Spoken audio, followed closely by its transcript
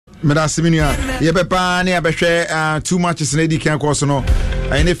Medasiminua yebepa ne abehwe too much is na can course no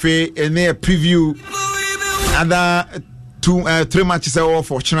enefe ene a preview other 3 matches all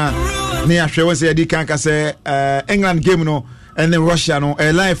for China ne ahwe won say can ka say England game no and then Russia no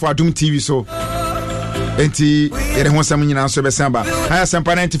live for Adum TV so enti yere ho sam nyina so be samba higher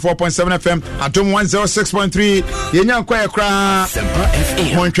Sempa 94.7 FM Adum 106.3 yenya nkoye kra Sempa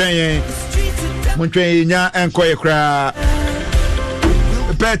FM montwen nya enkoye kra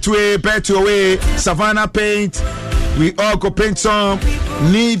Betway, Savannah Paint. We all go paint some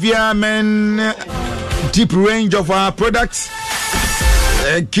Nivea Men deep range of our products.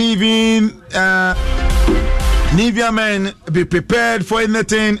 Giving Nivea Men be prepared for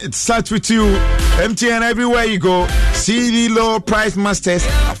anything. It starts with you. MTN everywhere you go. CD low price masters,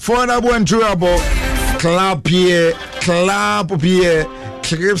 affordable and durable. Club beer,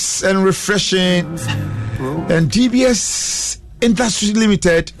 crisp and refreshing. And DBS Industries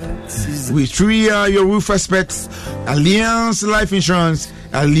Limited, we treat your roof experts. Alliance Life Insurance.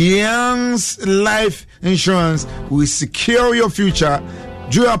 Alliance Life Insurance will secure your future.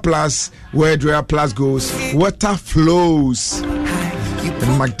 Dura Plus, where Dura Plus goes, water flows.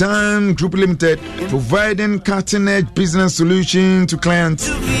 And McDonald Group Limited, providing cutting-edge business solution to clients.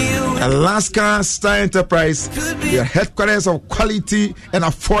 Alaska Star Enterprise, their headquarters of quality and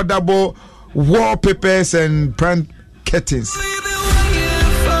affordable wallpapers and brand curtains.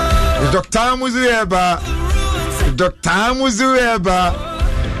 Dr. Muzueba,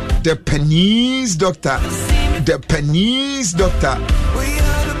 the Pennies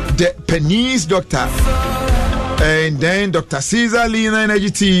Doctor, and then Dr. Caesar Lina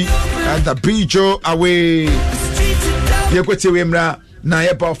Energy Tea at the Bijo away. Yekwete wemra na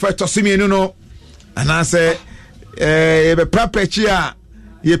yepa ofeto simi no and I say be prepare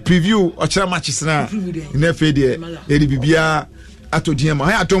ye preview ochira matches na na fede e di bibia ato diema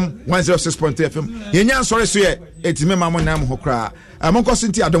ha atom 106.3 FM yenya sore so ye etime mamo na mo hokra amonko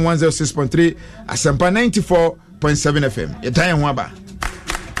sinti adom 106.3 Asempa 94.7 FM ye dan ho aba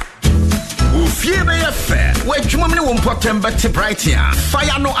Fiebe fair, where Jumamini won't put them better bright here.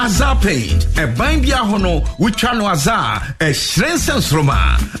 Fire no azar paint, a bindia hono, which are no azar, a shrensens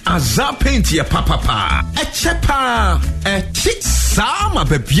roma, azar paint ya papa, a chepa, a chit sama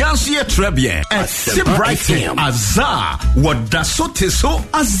bebiansi trebien, a si bright here, azar, what da so teso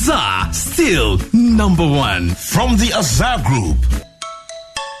azar, still number one from the Azar Group.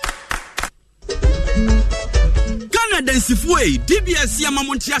 Densifue DBS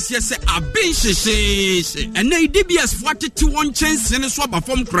Yamamontia se abin sheshe ene DBS 41 chance ne so aba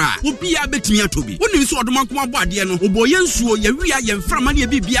fom kra obi a betimi atobi wonim so odomankoma bo ade no oboyensuo ya wia ye mframa ne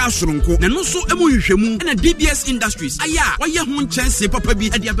bibia asoronko ne no so emu hwehwemu ene DBS Industries aya waye ho chance papa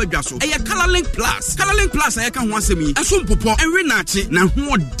bi ade abadwa so eye Colorlink Plus aya ka ho asemi enso mpopo enwe na ache na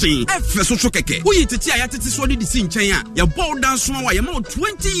ho den efe so keke uyi tete aya tete so de si nchen a ya bow down so wa ye ma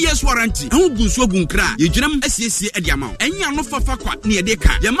 20 years warranty ho gunso gunkra ye gyinam asiesie enya no fafa kwa ne yede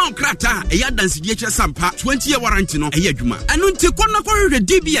ka ye ma krata e ya dance die kire sampa 20-year warranty no e ya adwuma enu nti konna ko hwe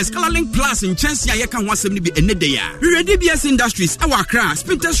DBS Colorlink Plus in chance ya ka ho asem ne bi ene de ya hwe DBS Industries e wa Accra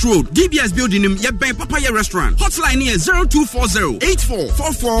Spinters Road DBS building nim ye ben Papa Ye restaurant hotline here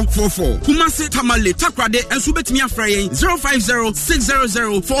 0240844444 Kumasi Tamale Takrade enso betimi afra yen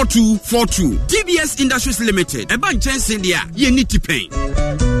 0506004242 DBS Industries Limited e ban chance dia ye ni tipen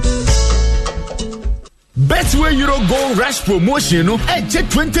Betway Euro Gold Rush promotion no eje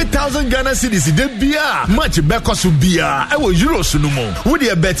 20,000 Ghana cedis de bia match bekoso bia e wo Euro sunumo wo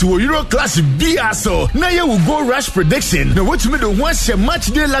de Betway Euro class bia so na ye wo Gold Rush prediction na wotumi de ho ahye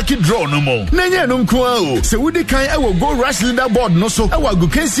match day lucky draw no mo na nye no nko o se wo de kan e wo Gold Rush leaderboard no so e wo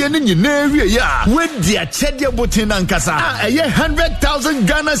agukansie ne nyina wie ya we di a chede botin na nkasa a ye 100,000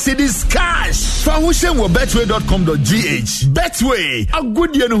 Ghana cedis cash fa wo shen wo betway.com.gh Betway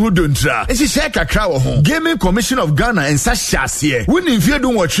agudie no hudontra e hye kakra wo ho Gaming Commission of Ghana and Sashasie. We need to do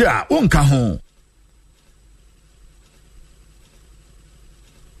what you are. Unka home.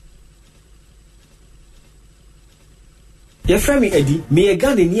 Your friend Eddie, me a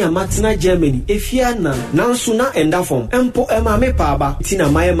Ghana near Matina Germany, if ya na Nansuna and Dafom, Empo Emma me paba, Tina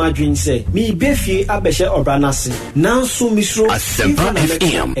Maya Madrin say, me befi abeshe obranasi, Nansu Misro, Asempa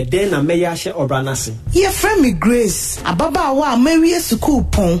FM, a dena meyashe obranasi. Your friend me Grace, Ababa wa Mary Suku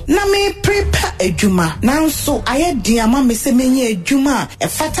Pon, na me prepare a Juma, Nansu, I had Diama Messemania Juma, a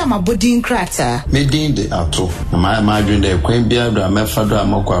fata my body in crater. Me din de ato, Maya Madrin de Queen Biabra, Mefadra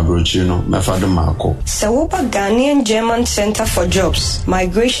Moko Abruchino, Mefadra Marco. Sawopa Ghanaian German Center for Jobs,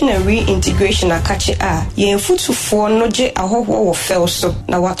 Migration and Reintegration Akachi A, yen futu for noje ahoho wo fel so,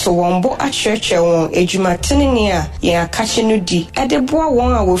 na wato wombo a church won ejuma tenenia, yen akachi no di, edeboa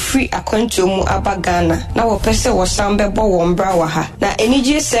won a wo free akwantu mu abagana, na wo pese wo sambe bo wombra wa ha, na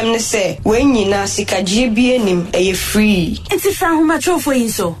enije sem ne se, wen nyina sikagie bi enim eye free. Enti fra homa trofo yin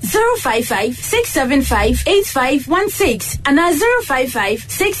so, 055-675-8516, and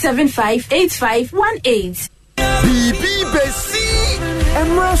 055-675-8518. Bibi Bessie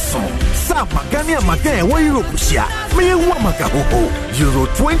Emerson Sa Magania Magan wa Europe sia me wa magaho Euro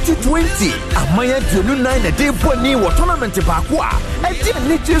 2020 amaya denu 9 a day boni wa tournament ba ko a e dey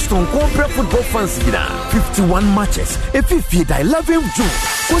niche stone compare football fans gina 51 matches e fi da 11 June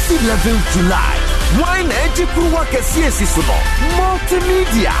kosi 11 July why na enti kruwa kesi so no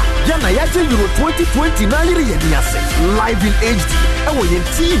multimedia yana yaje Euro 2020 na yiri yedi ase live in HD e wo yen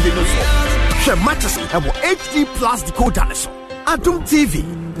TV no so share matches and HD Plus decoder neso. Adum TV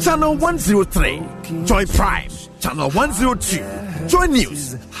channel 103, Joy Prime channel 102, Joy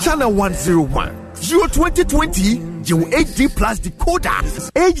News channel 101. Euro 2020 you HD Plus decoder.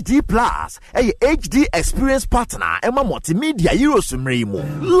 HD Plus a HD experience partner Emma multimedia Euro Sumremo.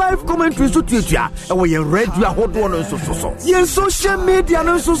 Live commentary so tuya and we radio hot one so. Yen social media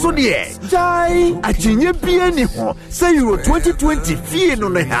no so there. Jai achinye bieni ho say Euro 2020 fie no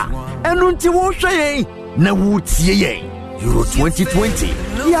ne ha. Enu nti wo hwe yen na wo tie yen. Euro 2020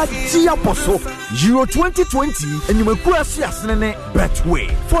 ya tia poso. Euro 2020 enyumeku asiasene Betway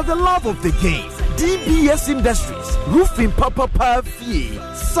for the love of the game. DBS Industries, Roofing Papa Fee,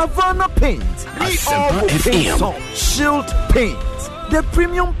 Savannah Paint, All Paint, Shield Paint, the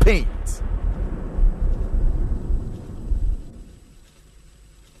premium paint.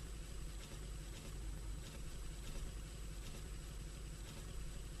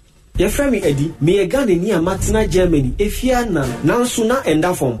 Your friend Eddie, me a gun in Matina Germany, if ya nan, Nansuna and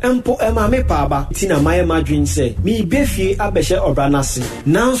Dafom, Empo Emma me paba, Tina Maya Madrin say, me befi abeshe obranasi,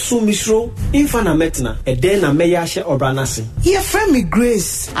 Nansu Misro, Infana Metna, a dena meyashe obranasi. Your friend me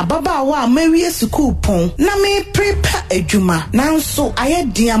Grace, Ababa wa Mary Suku Pon, na me prepare a juma, Nansu, I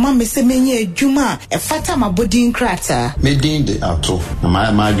had diama me se menye juma, a fata ma body in crater. Me din de ato. Na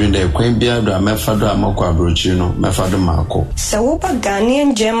Maya Madrin de Queen Biabra, Mefado Amoko Abrochino, Mefado Marco. Sawopa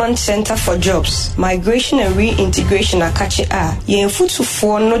Ghanaian German Center for Jobs, Migration and Reintegration Akachi A, yen futu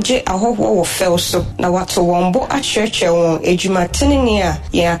for noje ahoho wo fel so, na wato wombo a church won ejuma tenenia,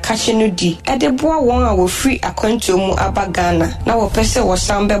 yen akachi no di, edeboa won a wo free akwantu mu abagana, na wo pese wo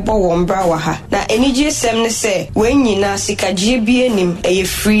sambe bo wombra wa ha, na enije sem ne se, wen nyina sikagie bi enim eye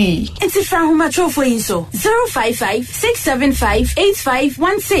free. Enti fra homa trofo yin so,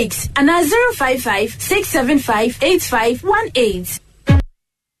 055-675-8516, and 055-675-8518.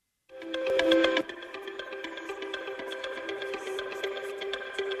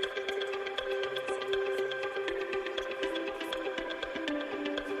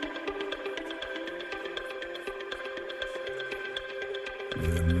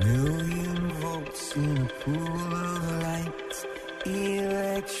 In a pool of light,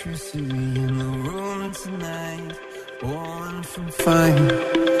 electricity in the room tonight, born from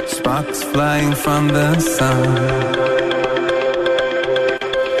fire, sparks flying from the sun.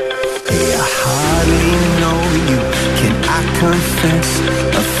 Hey, I hardly know you, can I confess?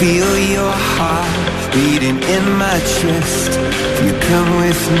 I feel your heart beating in my chest. If you come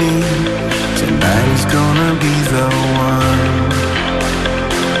with me, tonight is gonna be the one.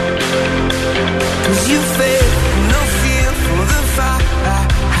 'Cause you feel no fear for the fight.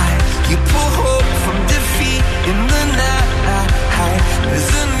 You pull hope from defeat in the night.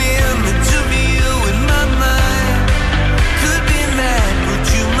 There's an image of you in my mind. Could be mad, but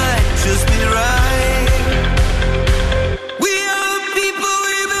you might just be right. We are the people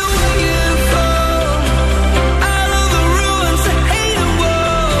we've been waiting for. Out of the ruins of hate and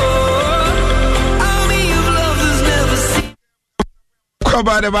war. Army of lovers never seen.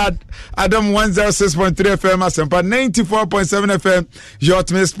 About Adam 106.3 FM, Asempa 94.7 FM, your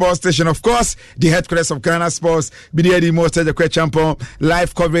ultimate sports station. Of course, the headquarters of Ghana Sports, BDAD most of the champion,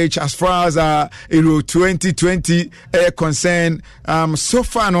 live coverage as far as Euro 2020 concerned. So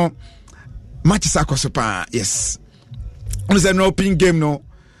far, no matches are kosopa. Yes, there's an open game. No,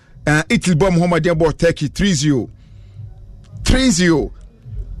 Italy bomb Muhammadian ball Turkey 3-0. 3-0.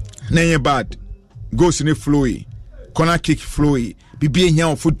 Nenye bad. Goes in a flowy. Corner kick flowy. Bibi here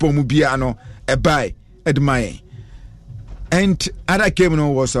on football mubia no a buy admire. And other game no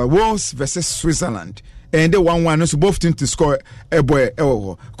was Wales versus Switzerland. And the 1-1 so both teams to score a boy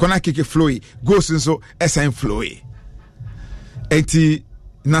corner kick flowy goes in so SN flowy. Enti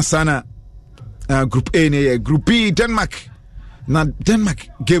Nasana Group A ne Group B Denmark. Now Denmark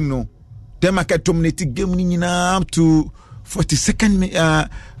game no. Denmark dominated game ni up to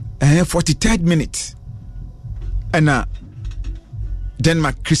 43rd minute. And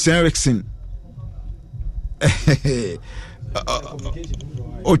Denmark Christian Eriksen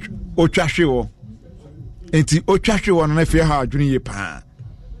Ochashio enti Ochashio no na fe ha adwene ye pa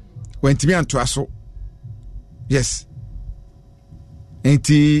wentimi anto aso yes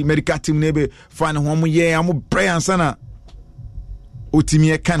enti medical team nebe fan ho mo ye am bre ansana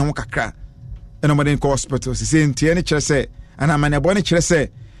otimi e kan ho kakra eno modern hospital se enti ene kire se ana manebo ne kire se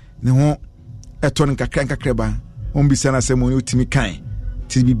ne ho eto ne kakra ba ombisa na se mo otimi kan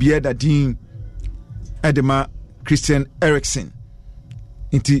ti bibia da din Edema Christian Eriksen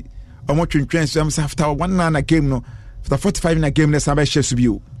inti omo twentwen so am after 1 na game no after 45 na game na sabe share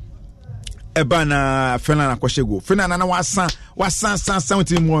subio eba na Finland akwhye go Finland na wasan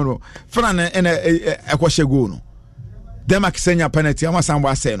team no Finland na akwhye go no Denmark senya penalty am wasan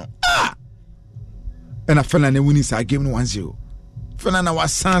wase no na Finland na win sa game no 1-0 Finland na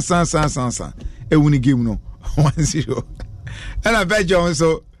wasan win game no 1-0 and Belgium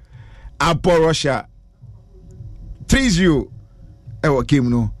so apo Russia 3-0 ewa game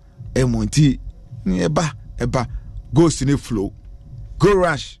no emonti eba goes in the flow go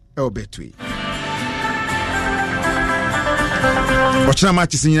rush ewa betway ochina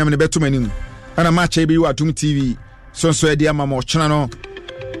match sinyina me beto manim ana match e bi wa Atum TV so e dia mama ochina no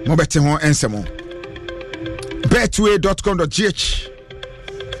mo bete ho ensemo betway.com.gh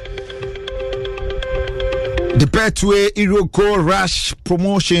the Betway Euro Goal Rush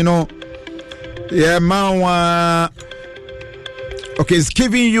promotion no yeah man okay, it's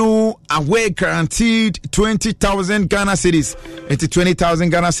giving you away guaranteed 20,000 Ghana cedis. It's 20,000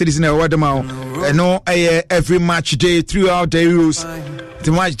 Ghana cedis in a word amount. No, every match day throughout the Euros.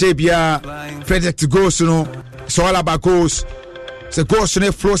 The match day be project goals, you know. It's all about goals. So goals in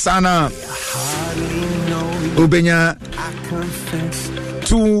the flow sana. Ubenya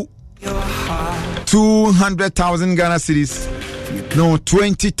 200,000 Ghana cedis. No,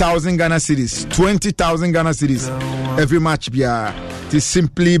 20,000 Ghana cedis. 20,000 Ghana cedis. Every match be to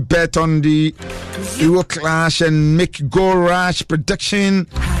simply bet on the Euro Clash and make goal rush prediction,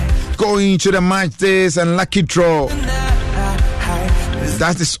 go into the match days and lucky draw.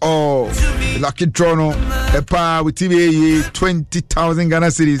 That is all. Lucky draw no. A par with TVA 20,000 Ghana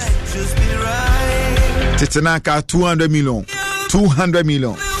cedis. Titanaka 200 million.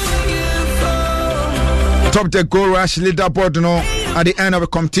 Top the goal rush leaderboard no. At the end of a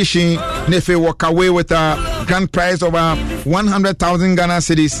competition, Nefe walk away with a grand prize of 100,000 Ghana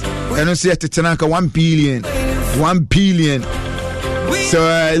cedis. And you see at Titanaka 1 billion. So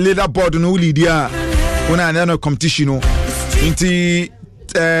leaderboard no Lydia when I end of competition into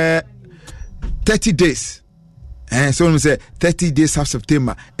 30 days. And so we say 30 days of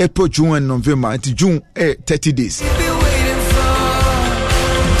September, April, June, and November. Into June, 30 days.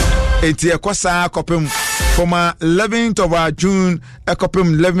 It's a kwasa kopem from 11th of June, a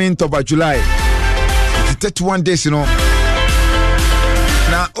kopem 11th of July. It's 31 days, you know.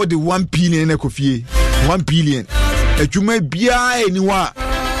 Now, all the 1 billion ekofi, 1 billion. A Jume bia anywa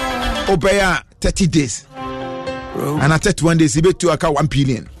obaya 30 days. And at 31 days, he bet to account 1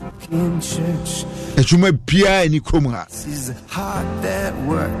 billion. A Jume bia any kromha.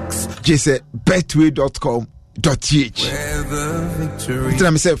 Just betway.com.gh.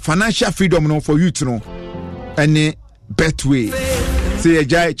 I say financial freedom no for you to know. Any Betway. Say a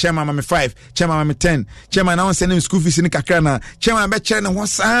jai chairman mama 5, chairman mama 10, chairman now sending school fees in Kakrana, chairman bet chairman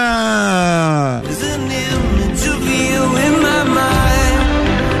what's there's an image of you in my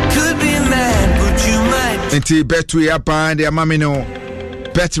mind. Could be mad, but you might. Until Betway up and their mammy no.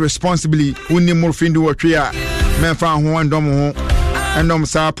 Bet responsibly, only more fin do what we are. Men found one dom and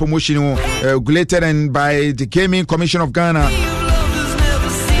sa promotion regulated and by the Gaming Commission of Ghana.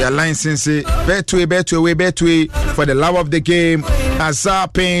 Their license Betway for the love of the game. Azar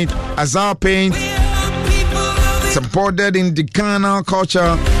Paint. It's imported in the Ghana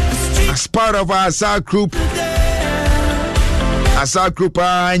culture as part of our Azar Group. Azar Group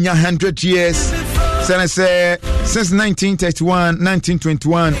in 100 years. Since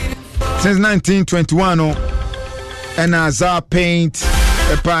 1921. Since 1921, and Azar Paint,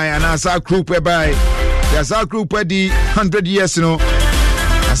 and Azar Group, the Azar Group, the 100 years, you know.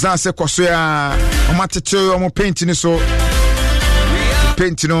 Azar se kosoya, omatete, omo painting, so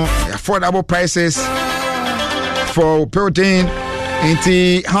paint, you know, affordable prices for building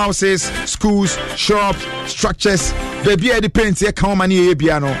into houses, schools, shops, structures. Baby, the paint here come money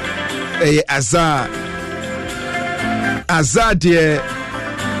piano. Azar dear.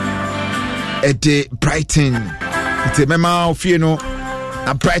 Ede Brighton. Ite mema ofie no.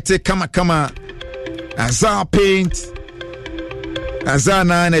 A Brighton kama. Azar paint. Azar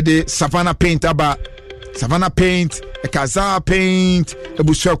na ede Savannah paint aba. Savannah paint. Azar paint.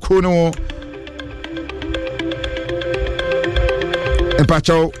 Ebusua kono.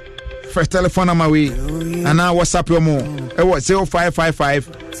 Empacho. First telephone number we. And now WhatsApp your mo. It was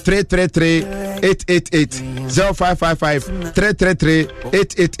 0555-333-888.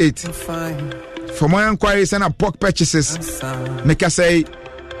 0555-333-888. For more inquiries and bulk purchases, make us say,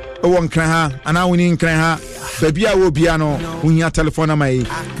 one craha, and now we need craha. Baby, I will be ano. We need a telephone number.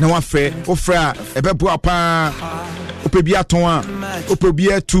 No affair, ofra, a bebuapa, Opebia Toa,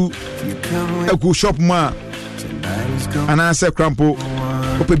 Opebia 2, a good shop ma. And I say, Crampo,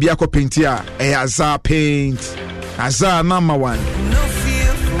 Opebiako Paintia, a Azar paint, Azar number 1.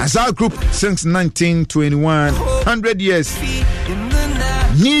 Azar Group since 1921, 100 years.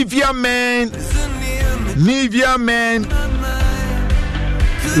 Nivea Men,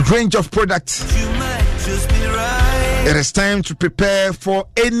 range of products. It is time to prepare for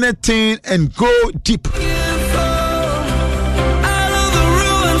anything and go deep.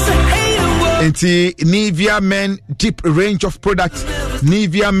 Into Nivea Men deep range of products.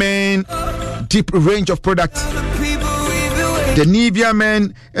 Nivea Men deep range of products. The Nivea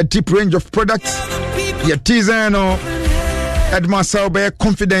Men a deep range of products. Your Tizano Edma Sauber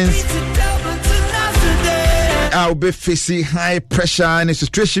confidence. I'll be facing high pressure and a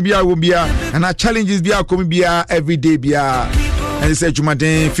situation be will be and our challenges be coming be every day be and they say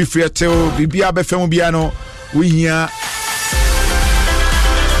Jumaden Fifri Tell be Befemo Biano we here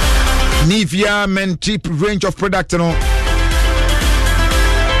Nivea Men deep range of product no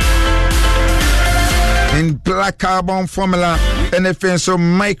in black carbon formula NFN so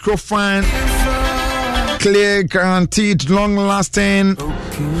microfine clear guaranteed long lasting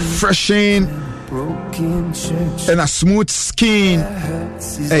freshening and a smooth skin.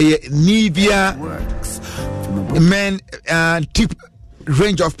 Nivea Men deep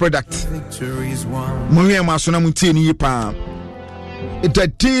range of products. Muhimu masuna mutini yipa. The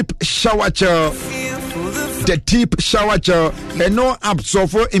deep shower gel. The deep shower gel and no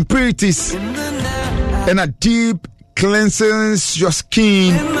absorb impurities and a deep cleanses your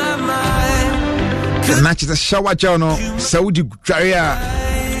skin. The natural shower gel no Saudi Korea.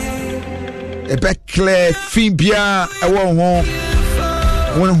 A back clear Fibia a won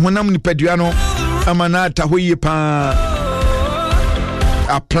when I'm Nipeduano Amanata Huipa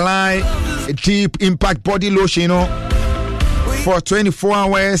apply a deep impact body lotion for 24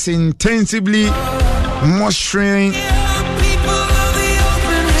 hours intensively moisturizing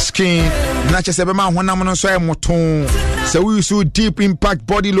skin. Not just a man when I'm on so moton. So we use deep impact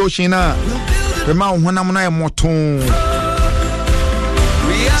body lotion. The man when I'm on moton.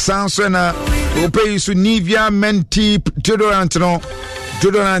 Sounds Ope su Nivea Men deep deodorant no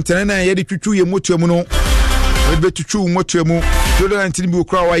deodorant na yedi twitwu ye motuamu no ebe twitwu motuamu deodorant ni bi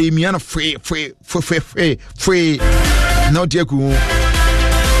okra wa ye mia na free na odi agu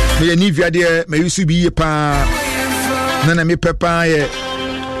me Nivea de me yusu bi ye pa na me pepa ye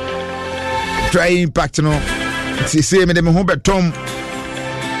dry impact no say me de me ho betom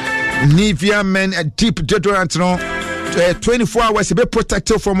Nivea Men a deep deodorant no 24 hours be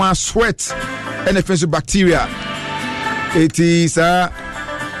protected from our sweat and offensive bacteria. It is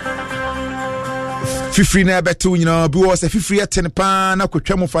fifri na betu you know be was a fifri at pa na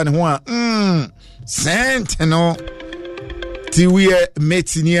kwatwa fan ho sent no ti we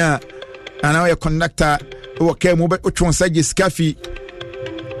metinia and our conductor o ke mo be otwon sage scafi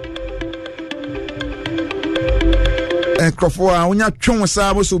crofo a onya twon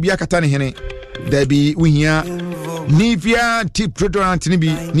sa bo so bi akata ne hene there be we here Nivea deep deodorant nibi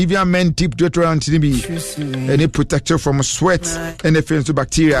Nivea Men deep deodorant nibi any protector from sweat and offensive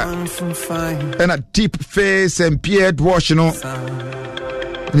bacteria and a deep face and beard wash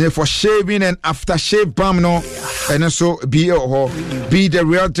for shaving and after shave balm and also be the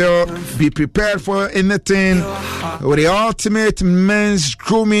real deal. Be prepared for anything with the ultimate men's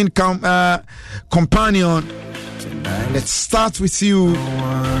grooming companion. Let's start with you,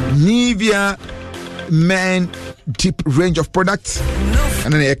 Nivea Men deep range of products,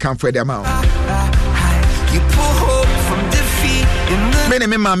 and then they come for the amount.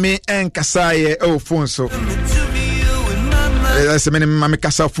 Many mammy and Kasaye phone so. That's many mammy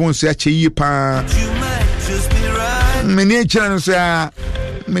Kasa phone so actually pa. Many channels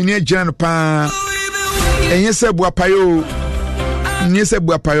many channel pa. And yes, Buapayo. Yes,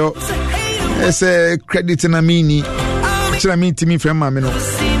 Buapayo. It's a credit in a mini. I mean to me from mammy no.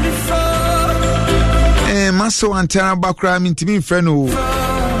 Maso antara bakra mintimi freno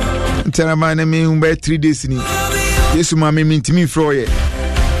Tell my name by 3 days in yes, mammy mean to me for you.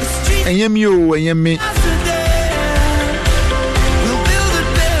 And you and me.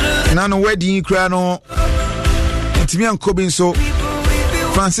 Now, no wedding crown or to me and Cobin so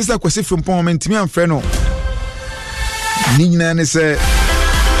Francis Aquasi from Pom and to me and Freno. Nina say,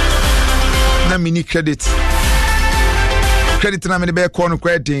 na mini credit. Credit na me the bear corner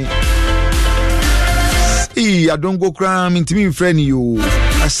credit. I don't go cram into me, friend. You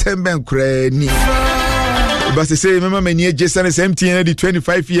assemble cranny. But they say, remember, my near Jason is MTN the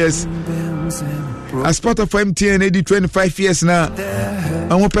 25 years. As part of MTN, the 25 years now.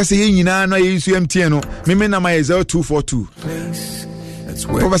 I want to say, you know, I use MTN. Me number is 0242.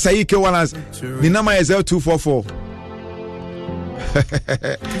 Professor Ike Wallace, the number is 0244.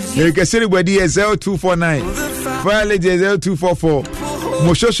 You can see the body is 0249. Violet is 0244.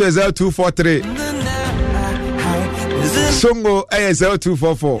 Moshosho is 0243. Songo is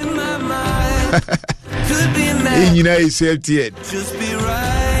 0244. In United States,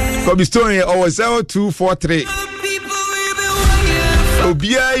 Cobistone or 0243.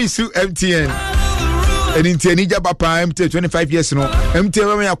 Obia is MTN. And in Tianija Papa, MT 25 years no. MT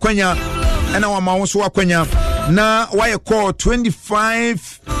Romeo Quenya, and our mouse Waquenya. Now, why you call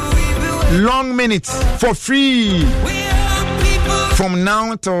 25 long minutes for free from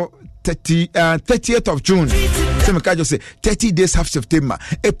now to 30th of June. So I just say 30 days have September,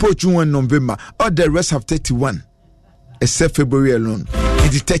 April, June, and November. All the rest have 31, except February alone.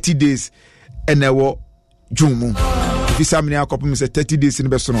 It is 30 days, and I will June. If you say me a couple, me say 30 days in the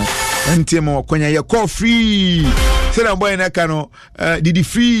best one. And Timo, when you call free, say that boy in a cano, did it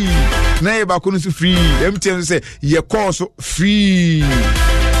free? Now you back on free. MTN say you call so free.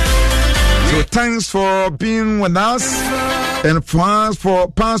 So thanks for being with us, and plans for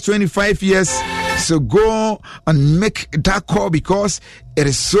past 25 years. So go and make that call because it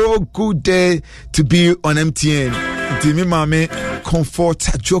is so good day to be on MTN. Dimi mame comfort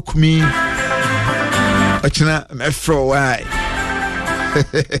joke me. Achina mefro why.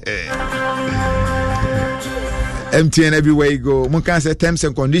 MTN everywhere you go. Munkan say terms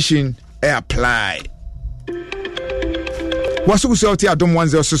and conditions apply. What's up, Adom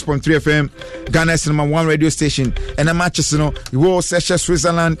 106.3 FM, Ghana's number one radio station, and a matches, you will say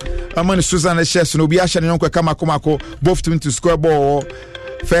Switzerland. I'm on Switzerland, chess, no be actually no Kamako, both teams to score ball,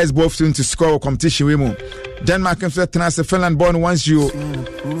 first both teams to score competition. We Denmark and Finland born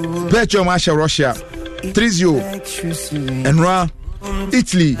 1-0, Belgium, Russia 3-0, and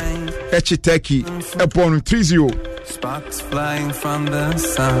Italy, Turkey, upon 3-0. Sparks flying from the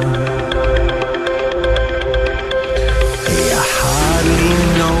sun.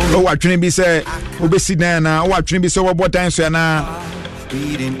 Oh, what can be said? Obesi na what can be so what time so na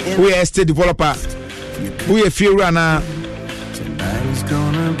we are state developer. We are few runner.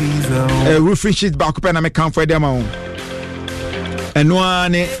 Roofing sheet back up and I come for them. And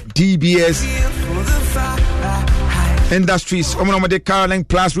one DBS Industries. Omo de Caroline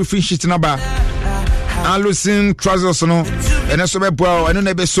Plus roofing sheet number. And losing trousers no. And so be boy, I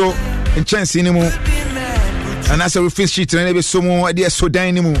don't be so in chance anymore. And as a roofing sheet, and maybe some more ideas so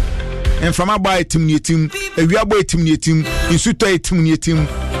dynamo. And from our boy team, a real boy team, in Suta team.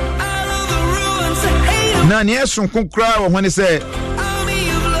 Now, yes, from Concra, when they say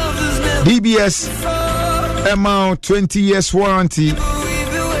DBS amount 20 years warranty.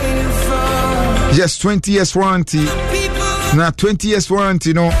 Yes, 20 years warranty. Now, 20 years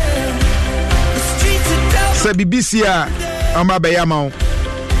warranty, no. Say BBC, I'm a bayamount.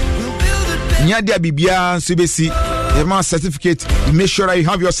 Nyadia Bibia Subesi, your man certificate. You make sure that you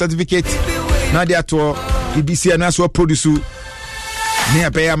have your certificate. Nadia to BBC and also produce.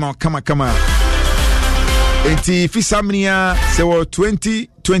 Near Bayama, come on. And if Fisamnia say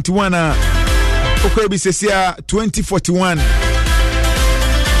 2021, okay, be say 2041.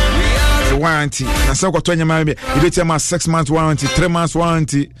 The warranty. And so got 20 months. You better my 6 months warranty, 3 months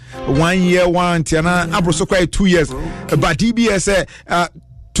warranty, 1 year warranty, and I also quite 2 years. But DBS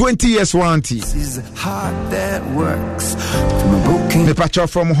 20 years warranty. The patcher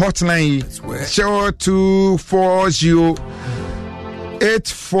from hotline 0240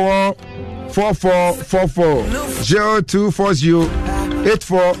 844444 0240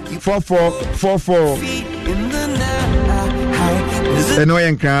 844444.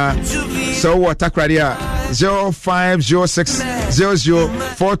 Annoying car. So what Takradia 0506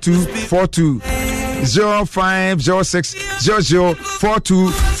 004242 0506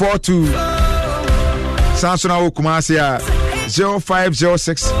 004242. Samsung Okumasia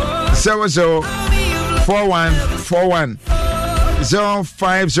 0506 004141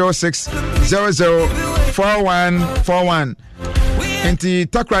 0506 004141. Enti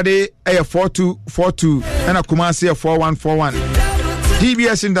Takrade 4242 and Kumasi 4141.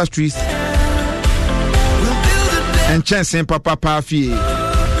 DBS Industries and Chansen Papa Pafi.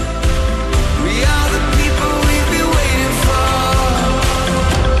 We are the people we've been waiting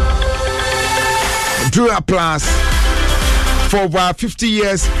for. Dura Plus for over 50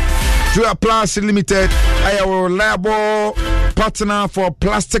 years. Dura Plus Limited, our reliable partner for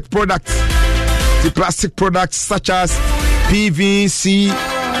plastic products. The plastic products such as PVC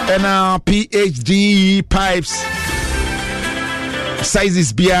and PHD pipes,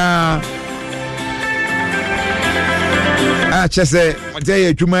 sizes beer. Chese,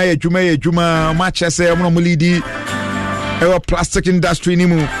 Juma, Manchester, Mulidi, our plastic industry,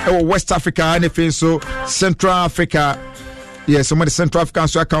 our West Africa, and so Central Africa. Yes, some of the Central African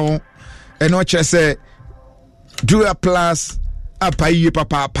so account, and what Chese, Dura Plus, Apayi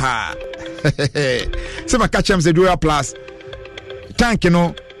Papa. So my catch him say Dura Plus. Tank,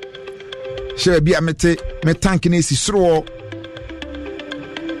 shall be a me tank in isi sro.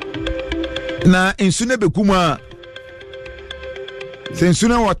 Na insune be kuma. Se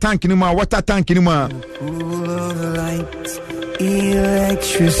insune wa tank ni ma, water tank ni ma.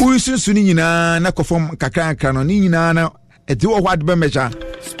 Uyi sunsuni nyina na kofom kakra no ni nyina na eti wo hwad be measure.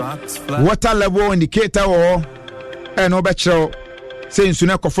 Water level indicator wo e no be kire se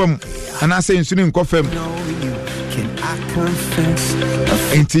insune kofom ana se insune nkofem.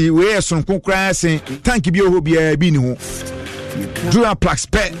 Enti we son konkra sen tank bi oho bia bi ni ho. Dura Plus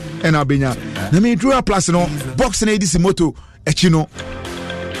pe and abenya. Na me Dura Plus no box na edisi moto echi no.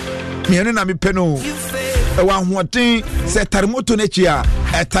 Me eno na me pe no. E wa hoten se tare moto na echi a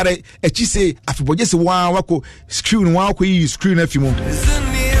etare echi se afibogye se wa wako screw no wa ko yi screw na fimo.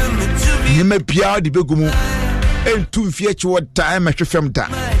 Ni me bia de begumu. Entu mfie echi wo time hwefem da.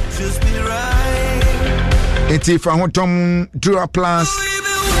 Enti fa hotom Dura Plus.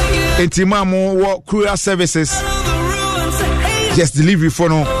 Enti mamo wo courier services. Just delivery for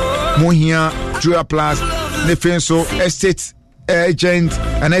no more here Dura Plus Nefenso estate agent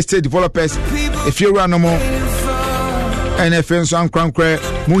and estate developers if you run no more and Nefenso and Crankre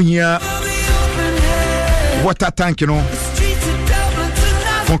more here water tank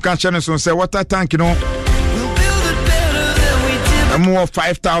from Kanchaneson say water tank more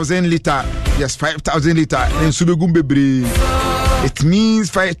 5,000 liter. Yes, 5,000 liter in Subegumbe Bri. It means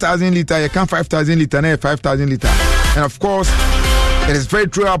 5,000 liter. You can't 5,000 liter and 5,000 liter. And of course, it is very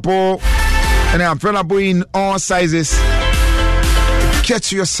durable and available in all sizes.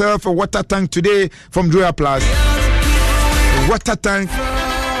 Get yourself a water tank today from Dura Plus. Water tank.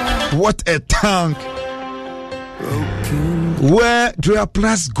 What a tank. Where Dura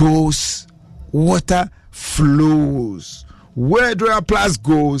Plus goes, water flows. Where Dura Plus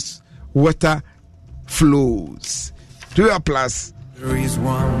goes, water flows. Dura Plus.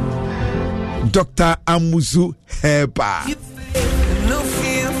 Dr. Amuzu Heba.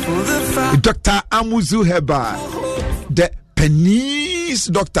 Dr. Amuzu Heba. The penis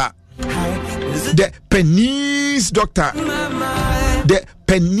doctor. The penis doctor. The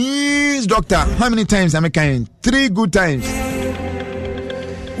penis doctor. How many times am I kind? 3 good times.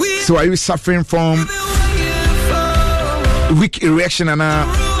 So are you suffering from weak erection and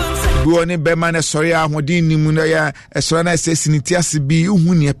go on a beman sorry modin nimunaya a sorana says in itias be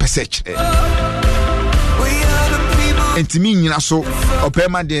uhuni passage and to me so or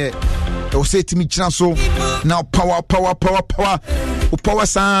pema de or say to me so now power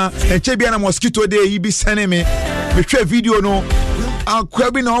sa and chebiana mosquito day he be sending me share video no I'll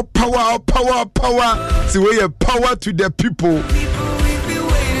grabbing all power so we have power to the people.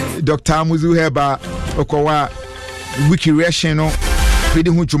 Dr. Amuzu Heba Okowa wiki reaction no pedi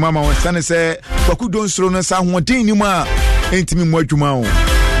hu dwuma ma won sane se kwaku don soro no sa hoden ni mu a entimi mu adwuma wo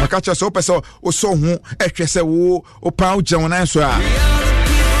makacha so pese o so hu ehwe se wo o pa o gyan nan so a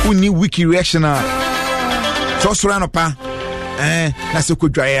uni wiki reaction a so soro no pa na se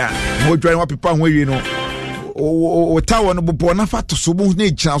kodwae a mo dwae wa pepa ho awie no o tawo no bobo na fa to so bo na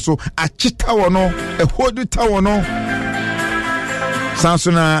gyan so a chitawo no ehodu tawo no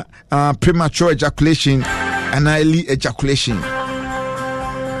sansuna premature ejaculation and early ejaculation.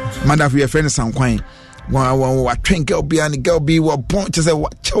 Madam, we are friends some coin. What train girl be and girl be what point to say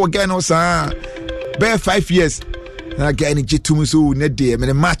what chow again or son. Bear 5 years. And I get any G2 so net day. I mean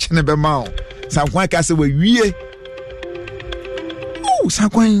a match never mount. Some coin castle were we. Oh, some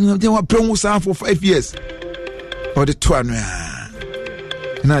coin they were promo sound for 5 years. Or the 2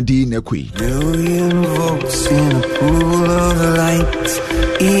 Nadine Equi. Million volts in a pool of light.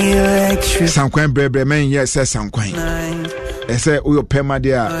 Electric. Some coin brebre man, yes, says some coin. say your pema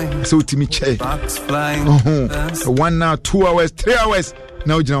there so timi che 1 hour 2 hours 3 hours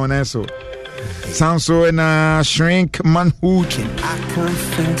now you know so sounds so in a shrink manhood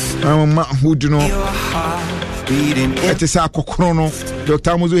manhood you know it is a kokrono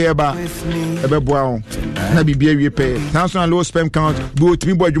Dr. Muzu heba ebeboa na bibia wie pe sounds on low sperm count go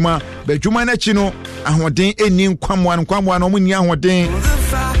timi bo adwuma be adwuma na chi no ahoden eni nkwamwa no mu ni ahoden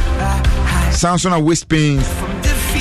sounds on a waist pain